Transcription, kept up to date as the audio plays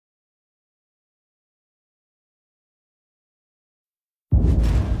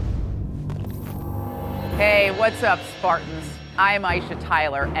Hey, what's up, Spartans? I'm Aisha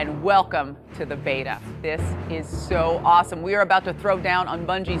Tyler, and welcome to the beta. This is so awesome. We are about to throw down on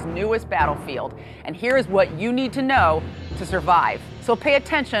Bungie's newest battlefield, and here is what you need to know to survive. So pay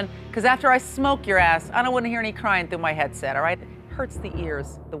attention, because after I smoke your ass, I don't want to hear any crying through my headset, all right? It hurts the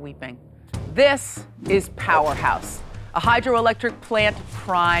ears, the weeping. This is Powerhouse, a hydroelectric plant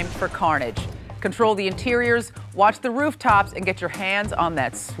primed for carnage. Control the interiors, watch the rooftops, and get your hands on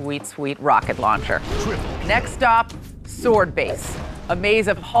that sweet, sweet rocket launcher. Next stop, Sword Base, a maze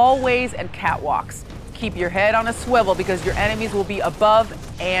of hallways and catwalks. Keep your head on a swivel because your enemies will be above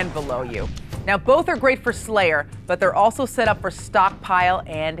and below you. Now, both are great for Slayer, but they're also set up for Stockpile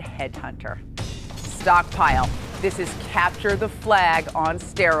and Headhunter. Stockpile, this is capture the flag on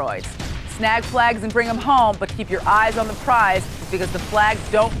steroids. Snag flags and bring them home, but keep your eyes on the prize because the flags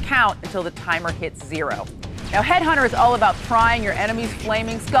don't count until the timer hits 0. Now, Headhunter is all about prying your enemies'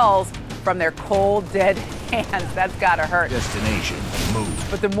 flaming skulls from their cold, dead hands. That's gotta hurt. Destination, move.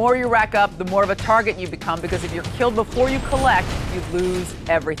 But the more you rack up, the more of a target you become, because if you're killed before you collect, you lose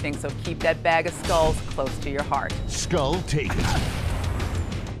everything. So keep that bag of skulls close to your heart. Skull taken.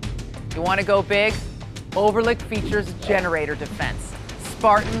 You wanna go big? Overlook features generator defense.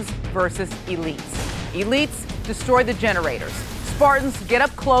 Spartans versus elites. Elites destroy the generators. Spartans get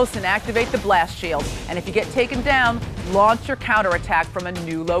up close and activate the blast shield. And if you get taken down, launch your counterattack from a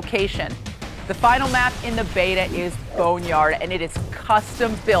new location. The final map in the beta is Boneyard, and it is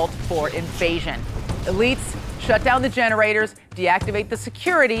custom built for invasion. Elites shut down the generators, deactivate the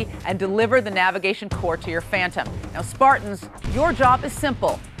security, and deliver the navigation core to your Phantom. Now, Spartans, your job is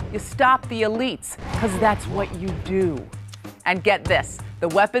simple. You stop the elites, because that's what you do. And get this, the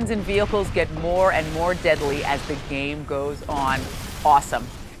weapons and vehicles get more and more deadly as the game goes on. Awesome.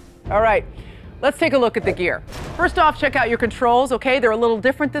 All right, let's take a look at the gear. First off, check out your controls, okay? They're a little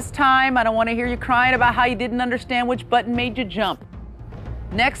different this time. I don't want to hear you crying about how you didn't understand which button made you jump.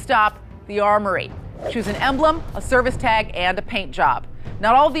 Next stop, the armory. Choose an emblem, a service tag, and a paint job.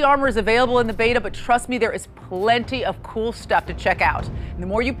 Not all of the armor is available in the beta, but trust me, there is plenty of cool stuff to check out. And the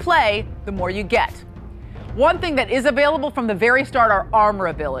more you play, the more you get. One thing that is available from the very start are armor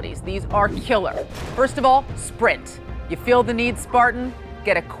abilities. These are killer. First of all, sprint. You feel the need, Spartan?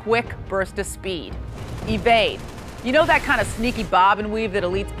 Get a quick burst of speed. Evade. You know that kind of sneaky bob and weave that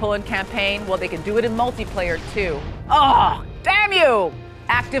elites pull in campaign? Well, they can do it in multiplayer too. Oh, damn you!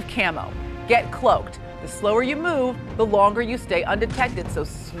 Active camo. Get cloaked. The slower you move, the longer you stay undetected, so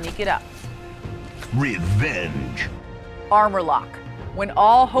sneak it up. Revenge. Armor lock. When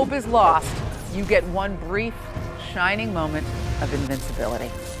all hope is lost, you get one brief, shining moment of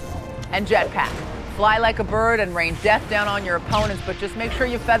invincibility. And jetpack. Fly like a bird and rain death down on your opponents, but just make sure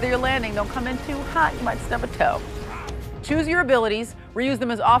you feather your landing. Don't come in too hot, you might stub a toe. Choose your abilities, reuse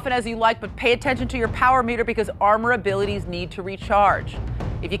them as often as you like, but pay attention to your power meter because armor abilities need to recharge.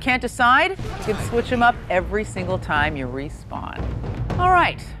 If you can't decide, you can switch them up every single time you respawn. All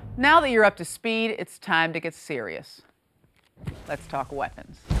right, now that you're up to speed, it's time to get serious. Let's talk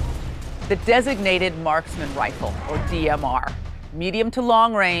weapons. The Designated Marksman Rifle, or DMR. Medium to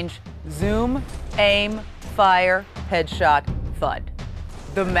long range, zoom, aim, fire, headshot, thud.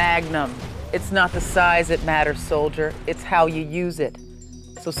 The Magnum. It's not the size that matters, soldier. It's how you use it.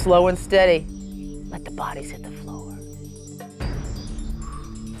 So slow and steady. Let the bodies hit the floor.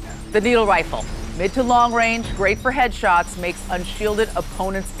 The Needle Rifle. Mid to long range, great for headshots, makes unshielded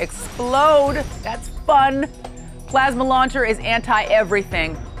opponents explode. That's fun. Plasma Launcher is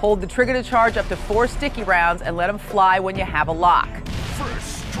anti-everything. Hold the trigger to charge up to 4 sticky rounds and let them fly when you have a lock.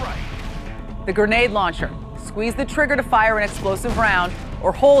 First strike. The Grenade Launcher. Squeeze the trigger to fire an explosive round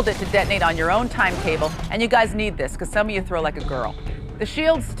or hold it to detonate on your own timetable. And you guys need this because some of you throw like a girl. The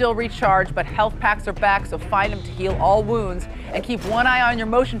shields still recharge, but health packs are back, so find them to heal all wounds and keep one eye on your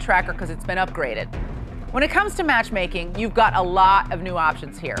motion tracker because it's been upgraded. When it comes to matchmaking, you've got a lot of new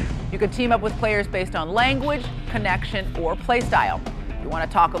options here. You can team up with players based on language, connection, or playstyle. You want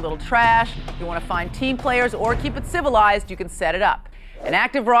to talk a little trash, you want to find team players, or keep it civilized, you can set it up. An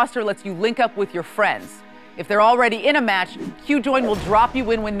active roster lets you link up with your friends. If they're already in a match, Q-Join will drop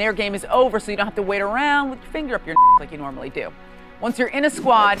you in when their game is over so you don't have to wait around with your finger up your like you normally do. Once you're in a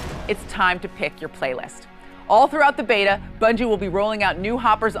squad, it's time to pick your playlist. All throughout the beta, Bungie will be rolling out new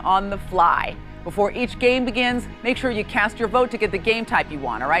hoppers on the fly. Before each game begins, make sure you cast your vote to get the game type you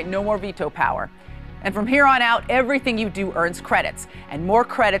want, all right? No more veto power. And from here on out, everything you do earns credits. And more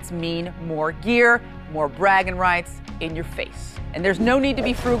credits mean more gear, more bragging rights in your face. And there's no need to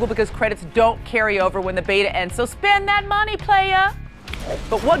be frugal because credits don't carry over when the beta ends. So spend that money, playa.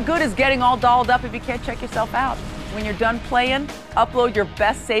 But what good is getting all dolled up if you can't check yourself out? When you're done playing, Upload your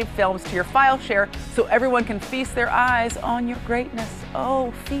best saved films to your file share so everyone can feast their eyes on your greatness.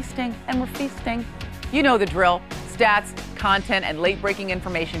 Oh, feasting, and we're feasting. You know the drill. Stats, content, and late-breaking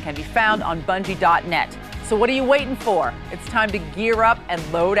information can be found on Bungie.net. So what are you waiting for? It's time to gear up and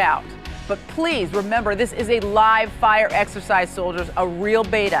load out. But please remember, this is a live fire exercise, soldiers, a real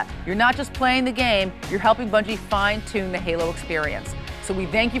beta. You're not just playing the game, you're helping Bungie fine-tune the Halo experience. So we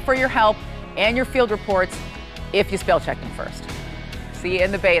thank you for your help and your field reports if you spell check them first. See you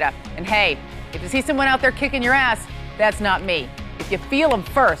in the beta. And hey, if you see someone out there kicking your ass, that's not me. If you feel them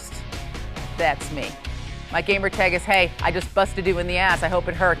first, that's me. My gamer tag is, hey, I just busted you in the ass. I hope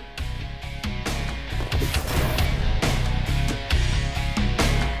it hurt.